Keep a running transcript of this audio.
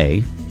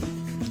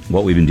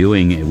what we've been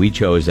doing, we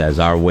chose as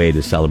our way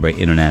to celebrate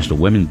International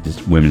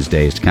Women's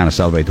Day is to kind of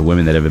celebrate the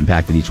women that have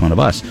impacted each one of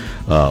us.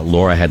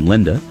 Laura had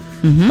Linda,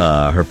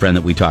 her friend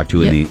that we talked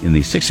to in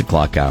the 6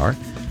 o'clock hour,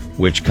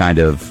 which kind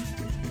of,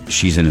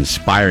 she's an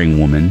inspiring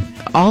woman.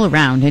 All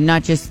around, and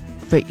not just,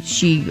 but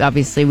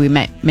we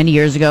met many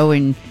years ago,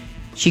 and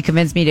she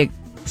convinced me to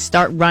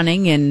start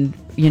running, and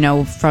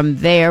from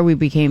there we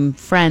became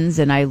friends,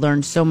 and I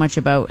learned so much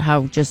about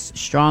how just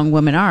strong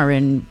women are,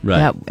 and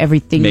how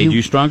everything made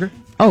you stronger.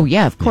 Oh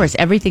yeah, of course.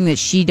 Everything that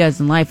she does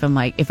in life, I'm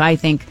like, if I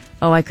think,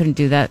 I couldn't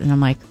do that, and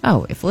I'm like,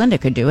 if Linda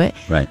could do it,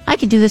 I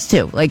can do this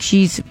too. Like,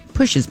 she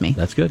pushes me.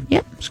 That's good.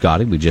 Yep.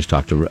 Scotty, we just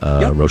talked to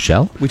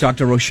Rochelle. We talked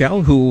to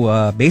Rochelle,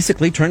 who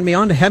basically turned me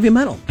on to heavy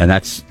metal, and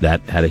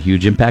that had a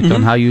huge impact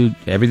on how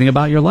everything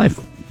about your life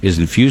is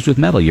infused with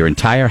metal. Your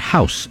entire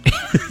house.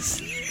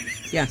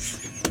 Yes.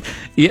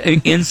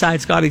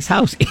 Inside Scotty's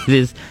house,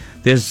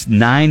 there's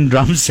 9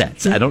 drum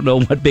sets. I don't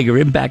know what bigger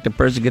impact a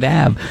person could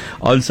have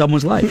on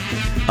someone's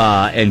life.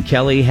 And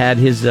Kelly had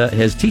his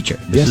teacher,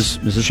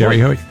 Mrs. Sherry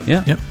Hoey.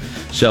 Yeah. Yep.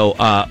 So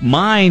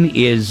mine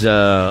is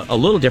a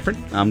little different.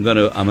 I'm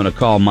gonna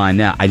call mine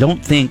now. I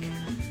don't think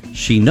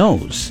she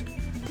knows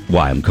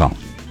why I'm calling.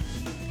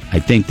 I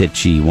think that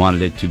she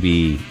wanted it to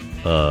be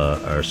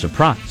a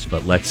surprise.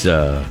 But let's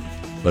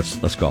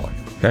call her.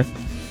 Okay.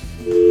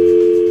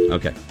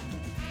 Okay.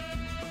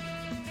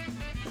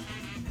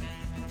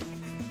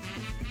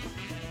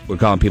 We're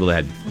calling people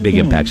that had big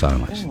impacts on our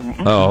lives.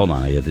 Oh, hold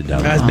on. I hit it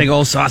down. That's big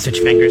old sausage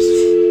fingers.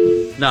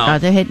 No.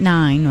 Got to hit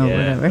 9 or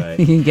whatever. Right.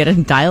 You can get a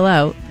dial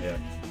out. Yeah.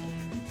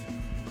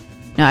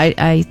 No,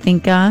 I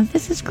think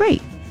this is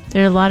great.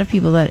 There are a lot of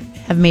people that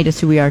have made us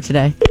who we are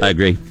today. I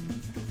agree.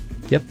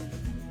 Yep.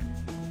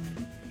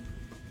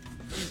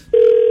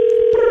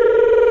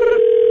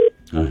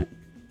 All right.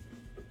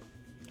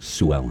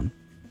 Sue Ellen.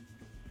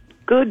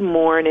 Good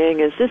morning.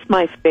 Is this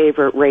my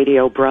favorite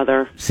radio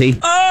brother? See?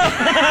 Chris,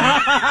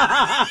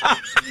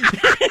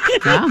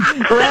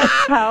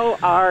 how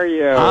are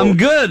you? I'm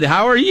good.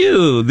 How are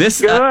you? Good.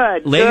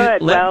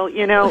 Well,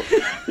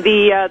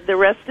 the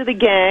rest of the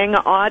gang,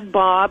 Odd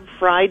Bob,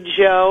 Fried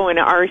Joe, and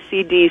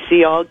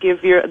RCDC all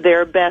give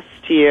their best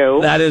to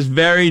you. That is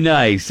very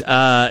nice.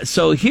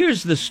 So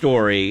here's the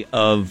story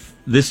of...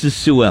 This is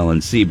Sue Ellen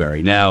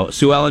Seabury. Now,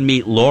 Sue Ellen,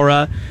 meet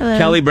Laura, Hello.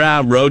 Kelly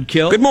Brown,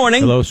 Roadkill. Good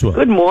morning. Hello, Sue.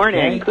 Good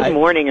morning. Okay, Good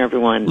morning,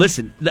 everyone.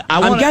 Listen,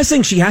 I'm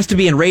guessing she has to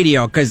be in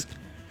radio because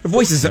her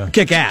voice is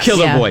kick ass.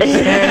 Killer voice.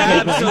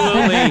 Yeah.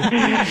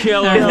 Absolutely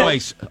killer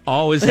voice.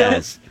 Always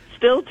has.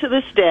 Still to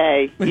this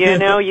day,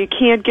 you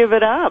can't give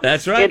it up.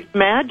 That's right. It's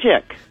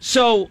magic.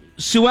 So,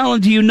 Sue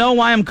Ellen, do you know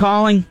why I'm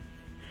calling?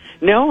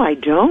 No, I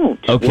don't.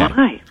 Okay.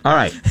 Why? All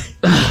right.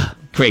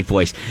 Great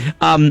voice.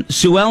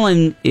 Sue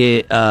Ellen,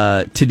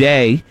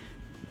 today,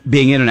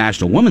 being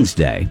International Women's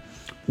Day,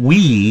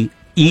 we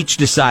each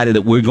decided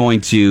that we're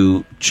going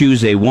to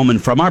choose a woman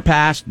from our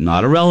past,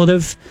 not a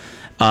relative,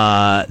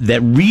 that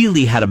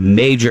really had a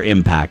major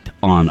impact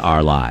on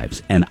our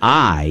lives. And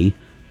I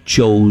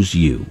chose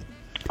you.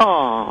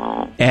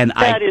 Oh, and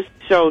that is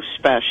so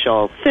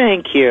special.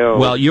 Thank you.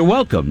 Well, you're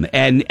welcome.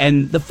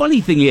 And the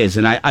funny thing is,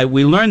 and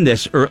we learned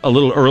this a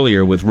little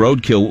earlier with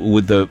Roadkill,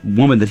 with the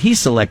woman that he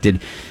selected,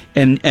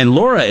 and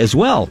Laura as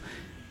well.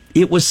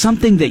 It was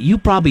something that you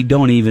probably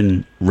don't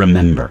even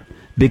remember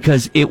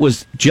because it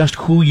was just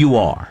who you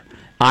are,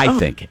 I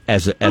think,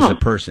 as a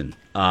person.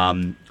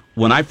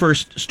 When I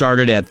first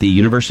started at the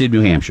University of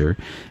New Hampshire,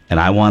 and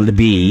I wanted to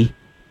be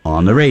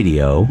on the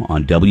radio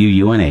on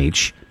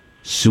WUNH,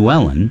 Sue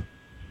Ellen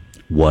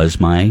was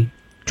my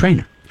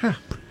trainer. Huh.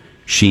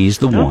 She's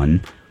the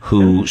one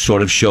who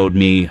sort of showed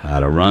me how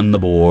to run the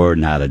board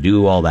and how to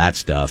do all that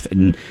stuff.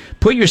 And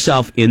put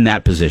yourself in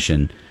that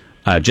position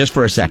just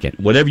for a second.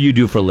 Whatever you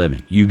do for a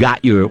living, you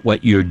got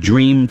your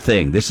dream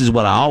thing. This is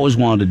what I always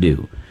wanted to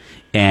do.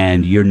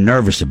 And you're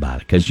nervous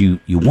about it because you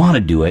want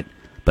to do it,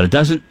 but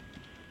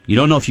you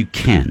don't know if you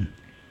can,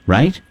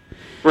 right?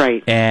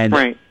 Right. And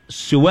right.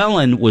 Sue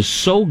Ellen was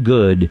so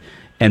good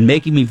and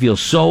making me feel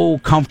so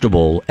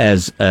comfortable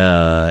as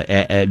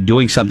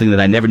doing something that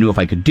I never knew if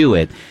I could do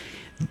it.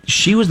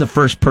 She was the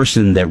first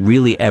person that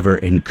really ever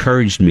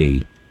encouraged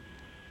me,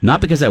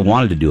 not because I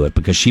wanted to do it,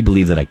 because she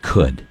believed that I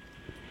could.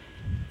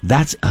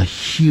 That's a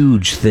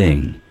huge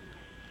thing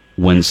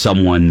when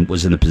someone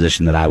was in the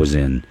position that I was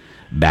in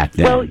back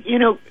then. Well,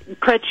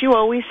 Kretz, you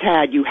always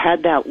had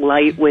that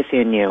light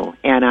within you,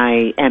 and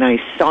I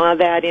saw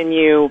that in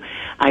you.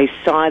 I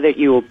saw that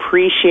you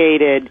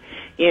appreciated,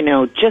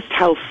 just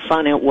how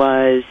fun it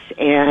was,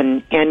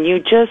 and you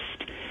just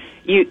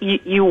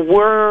you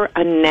were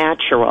a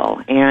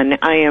natural, and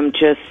I am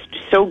just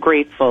so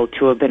grateful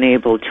to have been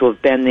able to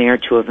have been there,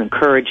 to have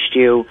encouraged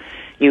you.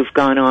 You've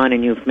gone on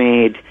and you've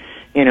made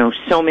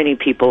so many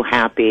people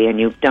happy, and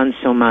you've done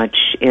so much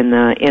in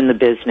the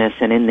business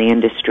and in the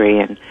industry,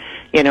 and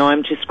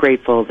I'm just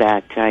grateful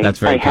that That's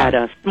very I had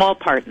kind. a small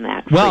part in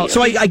that. Well,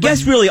 for you. So I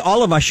guess really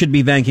all of us should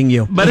be thanking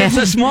you. But it's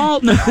a small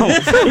no.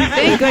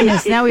 Thank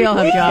goodness. Now we all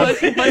have jobs.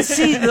 But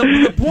see,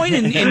 the point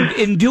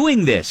in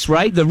doing this,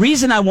 right? The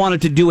reason I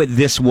wanted to do it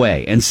this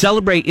way and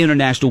celebrate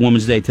International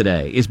Women's Day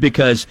today is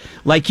because,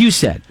 like you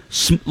said,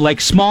 like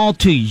small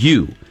to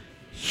you,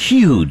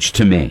 huge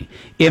to me,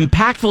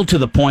 impactful to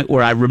the point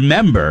where I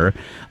remember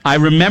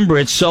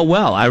it so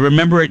well. I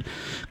remember it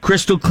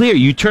crystal clear.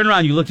 You turn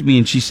around, you looked at me,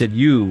 and she said,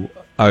 "You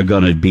are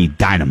going to be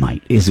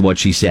dynamite," is what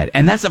she said.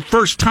 And that's the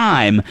first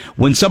time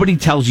when somebody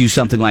tells you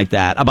something like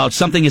that about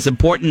something as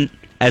important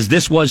as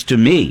this was to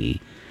me.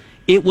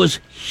 It was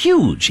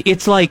huge.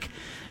 It's like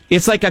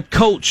a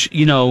coach,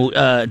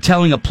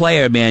 telling a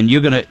player, "Man,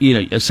 you're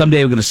gonna,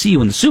 someday we're gonna see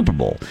you in the Super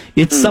Bowl."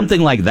 It's something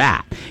like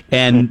that,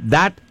 and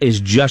that is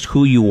just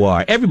who you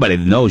are. Everybody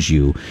that knows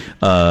you,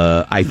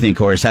 I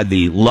think, or has had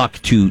the luck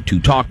to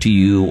talk to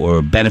you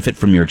or benefit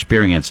from your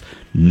experience,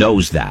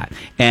 knows that,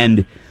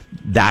 and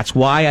that's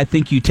why I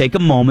think you take a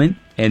moment.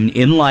 And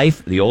in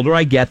life, the older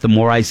I get, the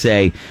more I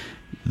say,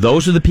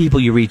 those are the people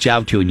you reach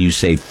out to, and you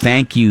say,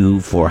 "Thank you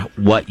for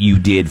what you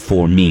did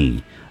for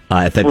me."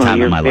 At that time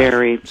in my life. You're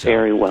very,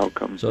 very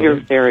welcome. You're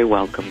very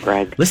welcome,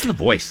 Greg. Listen to the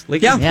voice.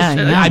 Like, Yeah.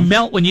 I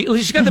melt when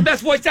she's got the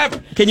best voice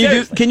ever. Can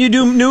you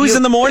do news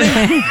in the morning?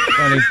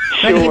 Want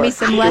to give me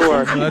some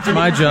lessons? Well, that's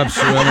my job,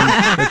 Sue Ellen.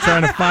 They're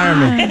trying to fire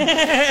me.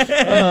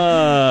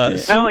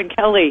 Oh, and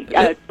Kelly,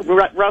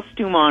 Russ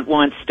Dumont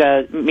wants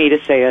me to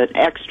say an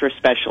extra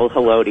special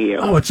hello to you.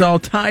 Oh, it's all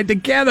tied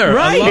together.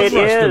 Right. I love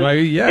It Russ.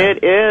 is. Yeah.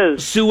 It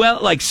is. Sue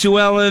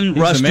Ellen,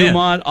 Russ the man.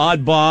 Dumont,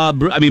 Odd Bob,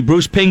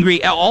 Bruce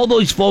Pingree, all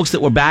those folks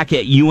that were back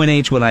at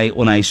UNH when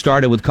I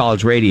started with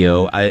college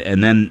radio,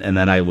 and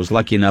then I was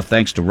lucky enough,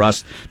 thanks to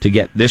Russ, to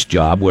get this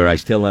job where I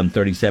still am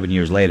 37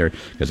 years later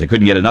because I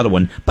couldn't get another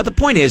one. But the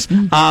point is,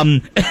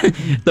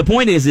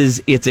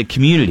 it's a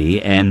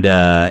community,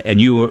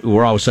 and you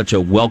were always such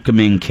a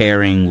welcoming,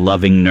 caring,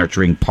 loving,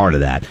 nurturing part of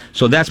that.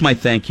 So that's my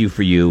thank you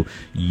for you.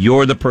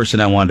 You're the person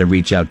I wanted to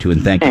reach out to,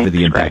 and thank you for Thanks,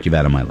 the impact Greg. you've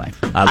had on my life.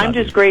 I'm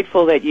just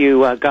grateful that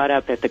you got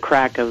up at the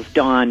crack of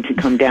dawn to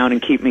come down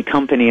and keep me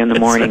company in the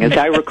morning. As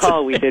I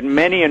recall, we did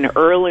many an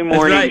early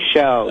morning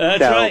show.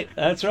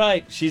 That's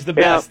right. She's the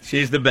best. Yeah.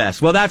 She's the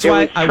best. Well, that's It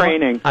why was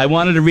training. I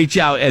wanted to reach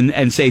out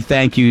and say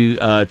thank you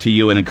to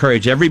you and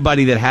encourage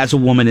everybody that has a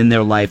woman in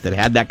their life that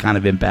had that kind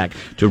of impact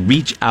to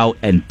reach out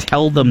and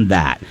tell them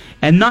that.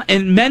 And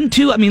men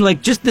too. I mean,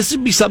 like, just this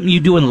would be something you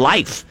do in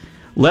life,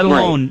 let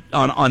alone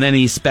on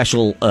any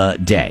special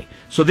day.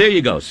 So there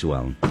you go, Sue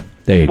Ellen.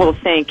 There you Well, go.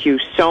 thank you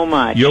so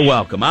much. You're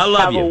welcome. I love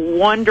Have you. a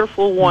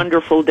wonderful,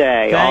 wonderful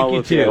day, Thank all you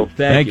of too. you.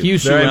 Thank you,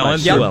 Sue very Ellen.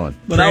 much, Yep. Sue Ellen.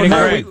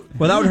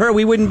 Without her,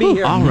 we wouldn't be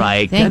here. All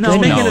right. Thank No,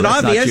 goodness. no, Making it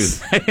that's not obvious.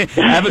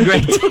 true. Have a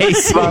great day,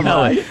 Sue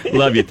Ellen.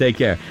 Love you. Take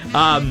care.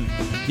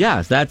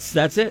 Yeah, that's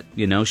it.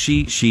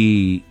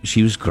 She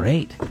was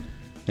great,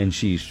 and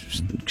she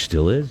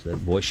still is.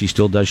 That boy, she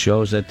still does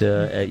shows at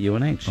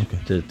UNH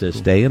to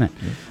stay in it.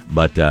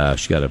 But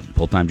she got a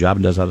full-time job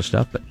and does other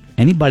stuff. But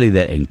anybody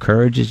that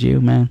encourages you,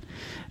 man,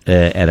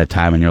 at a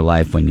time in your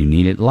life when you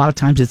need it, a lot of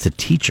times it's a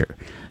teacher.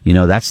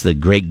 That's the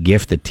great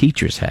gift that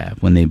teachers have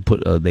when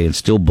they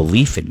instill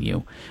belief in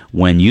you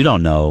when you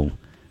don't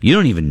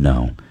even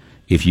know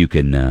if you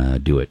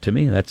can do it. To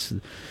me, that's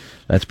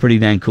pretty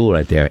dang cool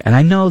right there. And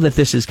I know that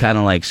this is kind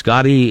of like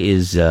Scotty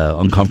is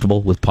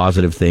uncomfortable with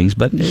positive things,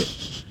 but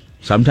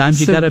sometimes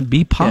you got to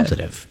be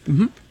positive. Yeah.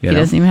 Mm-hmm. He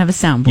doesn't even have a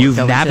soundboard. You've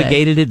going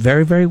navigated it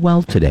very, very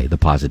well today. The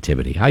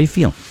positivity. How you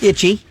feeling?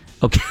 Itchy.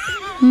 Okay.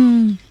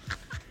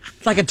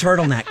 It's like a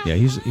turtleneck. Yeah,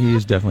 he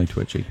is definitely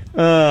twitchy.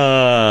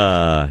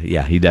 Yeah,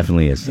 he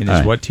definitely is. In All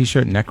his right. what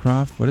T-shirt?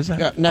 Neckrot? What is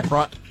that? Neck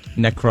rot.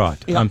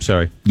 Neckrot. I'm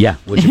sorry. Yeah,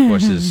 which of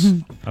course is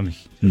I'm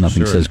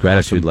nothing sure says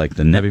gratitude awesome like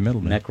the heavy metal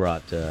man. neck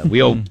rot.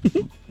 We owe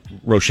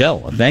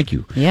Rochelle a thank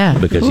you. Yeah.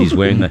 because he's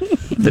wearing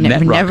the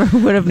net rock. Never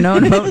would have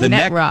known about The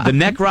net rock. The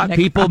neck rock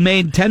people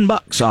made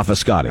 $10 off of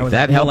Scotty.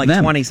 That helped like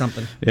them. 20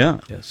 something. Yeah.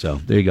 So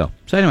there you go.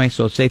 So anyway,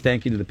 so say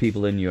thank you to the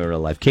people in your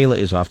life. Kayla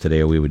is off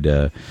today, or we would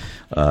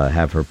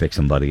have her pick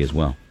somebody as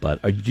well.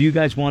 But do you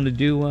guys want to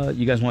do?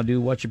 You guys want to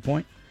do What's Your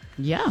Point?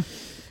 Yeah.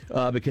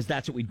 Because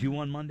that's what we do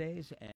on Mondays.